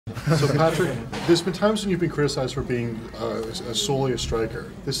So Patrick, there's been times when you've been criticized for being solely a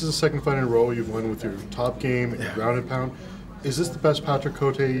striker. This is the second fight in a row you've won with your top game and your ground and pound. Is this the best Patrick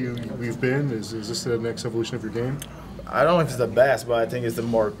Cote we've been? Is this the next evolution of your game? I don't know if it's the best, but I think it's the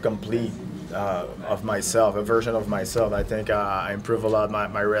more complete of myself, a version of myself. I think I improve a lot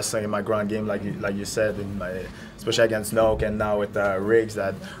my wrestling and my ground game, like you said, especially against Noak and now with Riggs.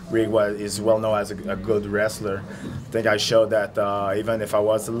 That Riggs is well known as a good wrestler. I think I showed that even if I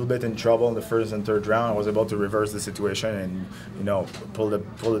was a little bit in trouble in the first and third round, I was able to reverse the situation and pull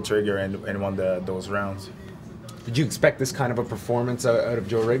the trigger and won those rounds. Did you expect this kind of a performance out of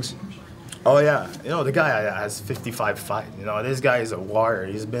Joe Riggs? Oh yeah, the guy has 55 fights. This guy is a warrior.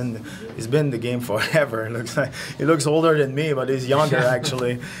 He's been in the game forever. He looks older than me, but he's younger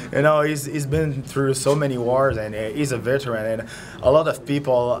actually. He's been through so many wars, and he's a veteran. And a lot of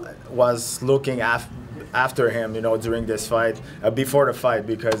people was looking after him, during this fight, before the fight,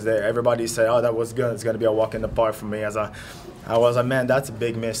 because everybody said, "Oh, that was good. It's gonna be a walk in the park for me." I was a man. That's a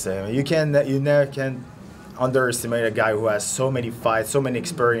big mistake. You never can underestimate a guy who has so many fights, so many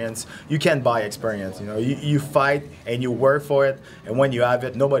experience. You can't buy experience. You fight and you work for it, and when you have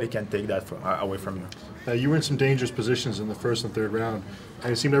it, nobody can take that away from you. You were in some dangerous positions in the first and third round,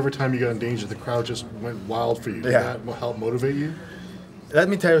 and it seemed every time you got in danger, the crowd just went wild for you. Did that help motivate you? Let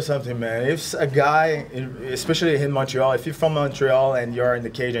me tell you something, man. If a guy, especially in Montreal, if you're from Montreal and you're in the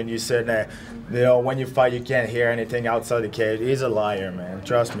cage and you said, when you fight you can't hear anything outside the cage, he's a liar, man.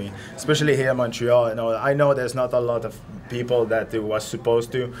 Trust me. Especially here in Montreal, I know there's not a lot of people that it was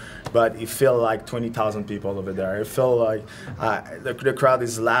supposed to, but it felt like 20,000 people over there. It felt like the crowd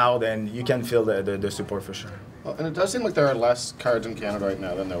is loud, and you can feel the support for sure. Well, and it does seem like there are less cards in Canada right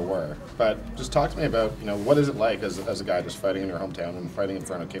now than there were. But just talk to me about, what is it like as a guy just fighting in your hometown and fighting in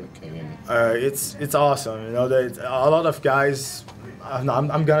front of Canadian? It's awesome. A lot of guys.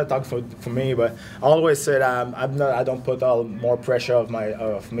 I'm gonna talk for me, but I always said I don't put more pressure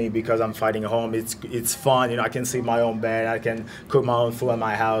of me because I'm fighting at home. It's fun, I can sleep my own bed, I can cook my own food in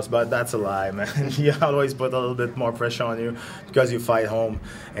my house, but that's a lie, man. You always put a little bit more pressure on you because you fight home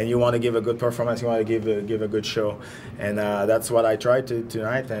and you want to give a good performance, you want to give a good show, and that's what I tried to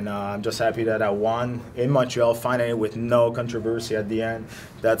tonight, and I'm just happy that I won in Montreal finally with no controversy at the end.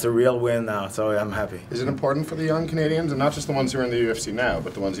 That's a real win now, so I'm happy. Is it important for the young Canadians, and not just the ones who are in the UFC now,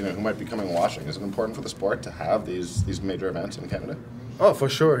 but the ones who might be coming watching? Is it important for the sport to have these major events in Canada? Oh, for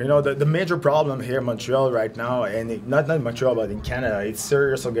sure. The major problem here in Montreal right now, and not in Montreal but in Canada, it's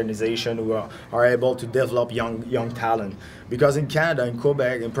serious organizations who are able to develop young talent. Because in Canada, in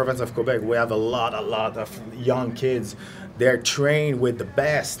Quebec, in province of Quebec, we have a lot of young kids. They're trained with the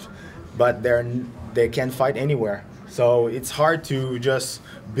best, but they can't fight anywhere. So it's hard to just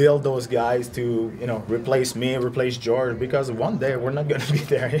build those guys to, replace me, replace George, because one day we're not going to be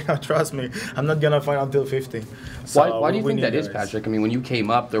there. Trust me, I'm not going to fight until 50. So why do you think that is, Patrick? I mean, when you came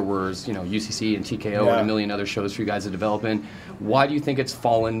up, there was, UCC and TKO and a million other shows for you guys to develop in. Why do you think it's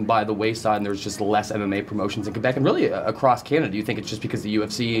fallen by the wayside and there's just less MMA promotions in Quebec and really across Canada? Do you think it's just because the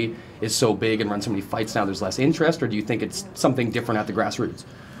UFC is so big and runs so many fights now there's less interest, or do you think it's something different at the grassroots?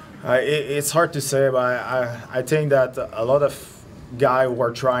 It's hard to say, but I think that a lot of guys who are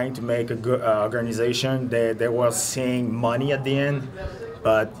trying to make a good organization, they were seeing money at the end,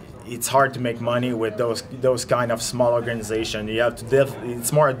 but it's hard to make money with those kind of small organizations. You have to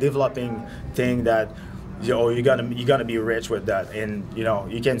it's more a developing thing that you're gonna be rich with that, and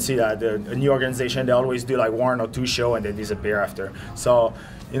you can see that a new organization, they always do like 1 or 2 shows and they disappear after. So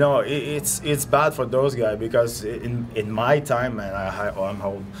it's bad for those guys, because in my time, and I'm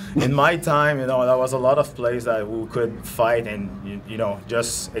old. In my time, there was a lot of places that we could fight and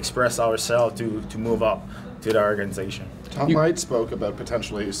just express ourselves to move up to the organization. Tom Wright spoke about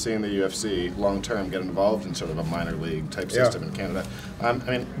potentially seeing the UFC long-term get involved in sort of a minor league type system in Canada.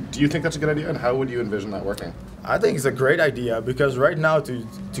 Do you think that's a good idea, and how would you envision that working? I think it's a great idea, because right now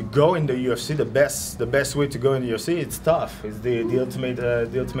to go in the UFC, the best way to go in the UFC, it's tough. It's the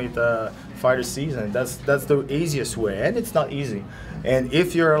ultimate fighter season. That's the easiest way, and it's not easy. And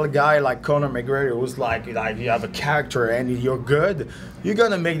if you're a guy like Conor McGregor, who's like you have a character and you're good, you're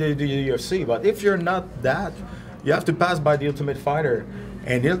gonna make the UFC. But if you're not that, you have to pass by the Ultimate Fighter.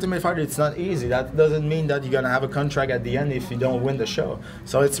 And the Ultimate Fighter, it's not easy. That doesn't mean that you're gonna have a contract at the end if you don't win the show.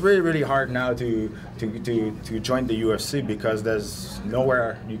 So it's really, really hard now to join the UFC, because there's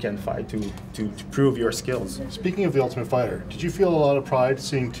nowhere you can fight to prove your skills. Speaking of the Ultimate Fighter, did you feel a lot of pride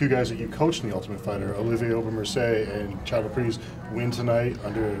seeing 2 guys that you coached in the Ultimate Fighter, Olivier Aubin-Mercier and Chad Laprise, win tonight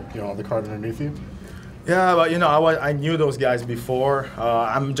under on the card underneath you? Yeah, but I knew those guys before.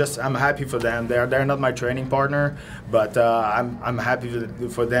 I'm happy for them. They're not my training partner, but I'm happy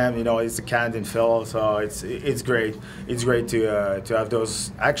for them. It's a Canadian fellow, so it's great. It's great to have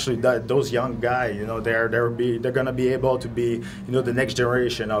those young guys. They're gonna be able to be the next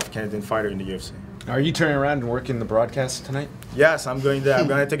generation of Canadian fighter in the UFC. Are you turning around and working the broadcast tonight? Yes, I'm going there. I'm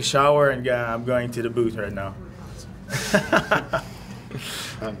going to take a shower and I'm going to the booth right now.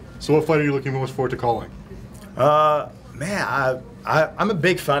 So what fight are you looking most forward to calling? Man, I'm a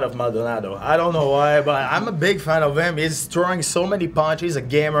big fan of Maldonado. I don't know why, but I'm a big fan of him. He's throwing so many punches. He's a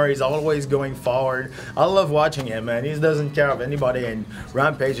gamer. He's always going forward. I love watching him, man. He doesn't care of anybody, and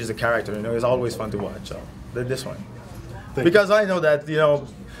Rampage is a character. He's always fun to watch. So this one, because I know that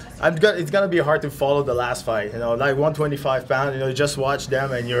it's gonna be hard to follow the last fight. Like 125 pounds. You just watch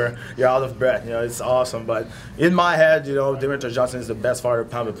them and you're out of breath. It's awesome. But in my head, Demetrious Johnson is the best fighter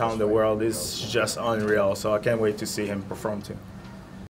pound for pound in the world. It's just unreal. So I can't wait to see him perform too.